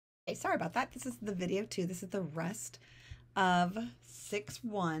Okay, sorry about that. This is the video too. This is the rest of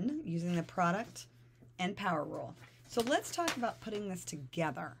 6-1 using the product and power rule. So let's talk about putting this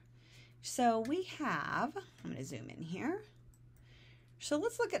together. So we have, I'm going to zoom in here. So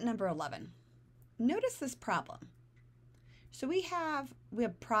let's look at number 11. Notice this problem. So we have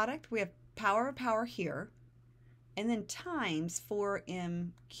product, we have power of power here, and then times 4m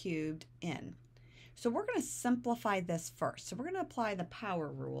cubed n. So we're going to simplify this first. So we're going to apply the power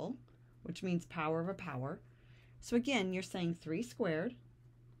rule, which means power of a power. So again, you're saying 3 squared,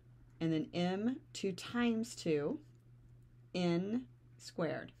 and then m 2 times 2, n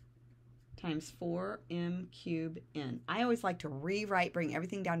squared, times 4m cubed n. I always like to rewrite, bring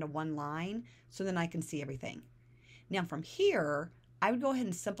everything down to one line, so then I can see everything. Now from here, I would go ahead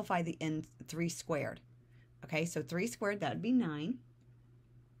and simplify the n 3 squared. Okay, so 3 squared, that would be 9.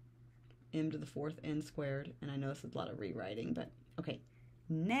 M to the 4th n squared, and I know this is a lot of rewriting, but okay.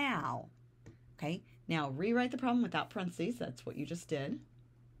 Now rewrite the problem without parentheses. That's what you just did.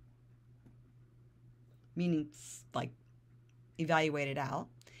 Meaning, like, evaluate it out.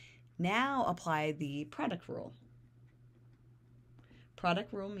 Now apply the product rule.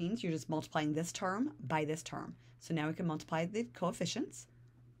 Product rule means you're just multiplying this term by this term. So now we can multiply the coefficients.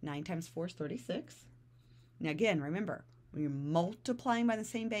 9 times 4 is 36. Now again, remember, when you're multiplying by the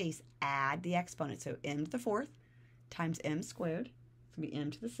same base, add the exponent. So m to the 4th times m squared. It's going to be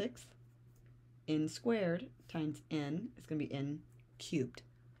m to the 6th. N squared times n is going to be n cubed.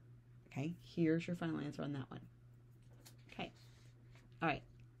 Okay, here's your final answer on that one. Okay, all right,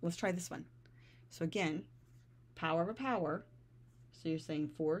 let's try this one. So again, power of a power. So you're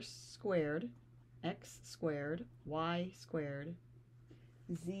saying 4 squared, x squared, y squared,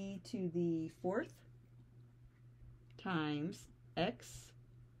 z to the 4th times x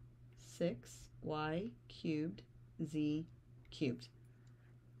 6y cubed z cubed.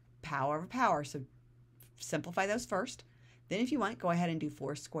 Power of a power, so simplify those first. Then if you want, go ahead and do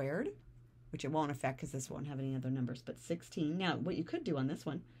 4 squared, which it won't affect because this won't have any other numbers, but 16. Now, what you could do on this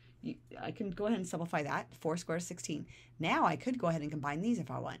one, I can go ahead and simplify that. 4 squared is 16. Now I could go ahead and combine these if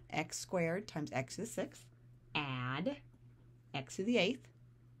I want. X squared times x to the 6th, add x to the 8th,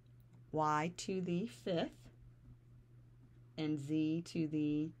 y to the 5th, and z to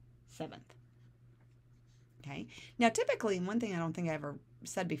the 7th. Okay. Now, typically, one thing I don't think I ever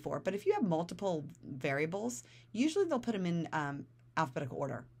said before, but if you have multiple variables, usually they'll put them in alphabetical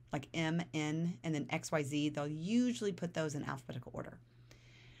order, like m, n, and then x, y, z. They'll usually put those in alphabetical order.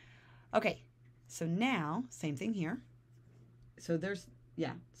 Okay, so now, same thing here. So there's,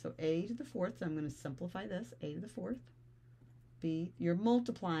 so a to the 4th, so I'm going to simplify this, a to the 4th. B, you're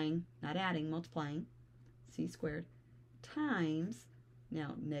multiplying, not adding, multiplying, c squared, times,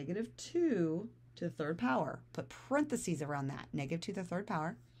 now, negative 2 to the 3rd power. Put parentheses around that. Negative 2 to the 3rd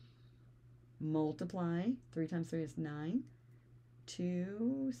power. Multiply. 3 times 3 is 9.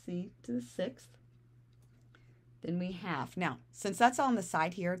 2c to the 6th. Then we have, now, since that's on the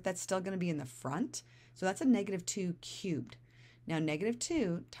side here, that's still going to be in the front. So that's a negative 2 cubed. Now, negative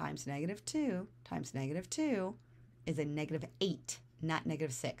 2 times negative 2 times negative 2 is a negative 8, not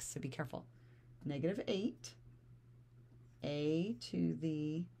negative 6. So be careful. Negative 8. A to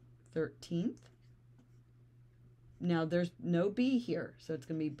the 13th. Now there's no b here, so it's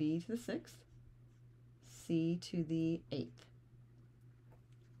going to be b to the 6th, c to the 8th.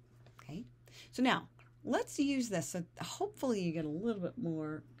 Okay, so now let's use this. So hopefully you get a little bit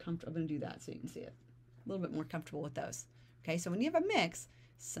more comfortable. I'm going to do that so you can see it. A little bit more comfortable with those. Okay, so when you have a mix,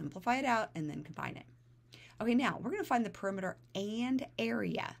 simplify it out and then combine it. Okay, now we're going to find the perimeter and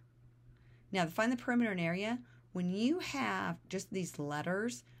area. Now to find the perimeter and area, when you have just these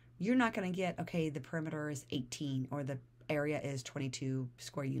letters, you're not going to get, okay, the perimeter is 18 or the area is 22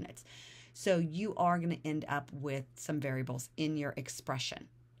 square units. So you are going to end up with some variables in your expression,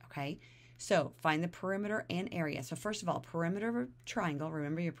 okay? So find the perimeter and area. So first of all, perimeter of a triangle,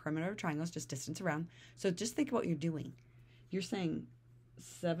 remember your perimeter of a triangle is just distance around. So just think of what you're doing. You're saying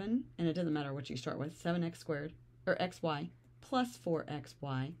 7, and it doesn't matter what you start with, 7x squared, or xy, plus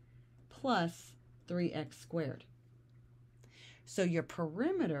 4xy, plus 3x squared. So your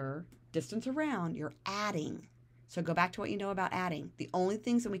perimeter, distance around, you're adding. So go back to what you know about adding. The only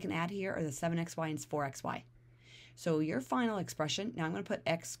things that we can add here are the 7xy and 4xy. So your final expression, now I'm going to put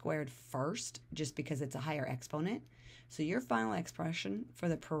x squared first just because it's a higher exponent. So your final expression for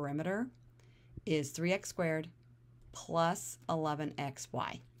the perimeter is 3x squared plus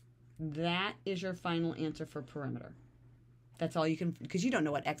 11xy. That is your final answer for perimeter. That's all you can, because you don't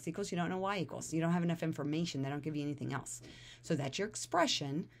know what x equals, you don't know y equals. You don't have enough information. They don't give you anything else. So that's your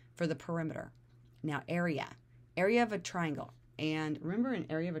expression for the perimeter. Now area. Area of a triangle. And remember,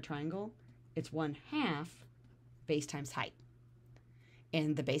 in area of a triangle, it's 1/2 base times height.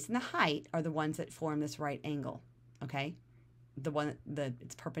 And the base and the height are the ones that form this right angle, okay?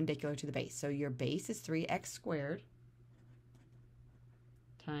 It's perpendicular to the base. So your base is 3x squared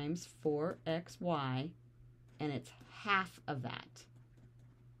times 4xy, and it's half of that.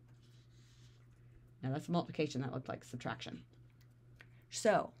 Now that's multiplication. That looked like subtraction.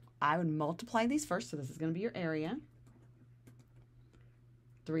 So I would multiply these first. So this is going to be your area.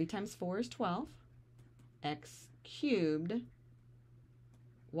 3 times 4 is 12. X cubed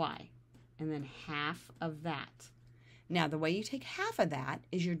y. And then half of that. Now the way you take half of that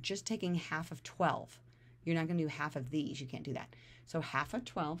is you're just taking half of 12. You're not going to do half of these. You can't do that. So half of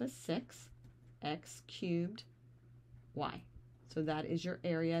 12 is 6. X cubed y. So that is your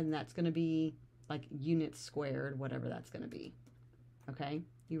area, and that's going to be like units squared, whatever that's going to be. Okay?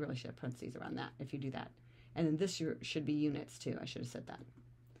 You really should have parentheses around that if you do that. And then this should be units too. I should have said that.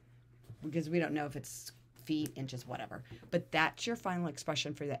 Because we don't know if it's feet, inches, whatever. But that's your final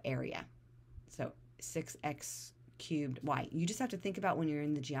expression for the area. So 6x cubed y. You just have to think about when you're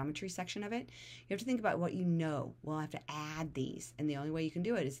in the geometry section of it, you have to think about what you know. We'll have to add these. And the only way you can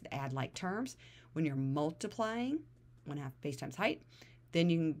do it is to add like terms. When you're multiplying 1/2 base times height, then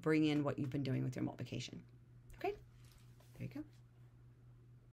you can bring in what you've been doing with your multiplication. Okay? There you go.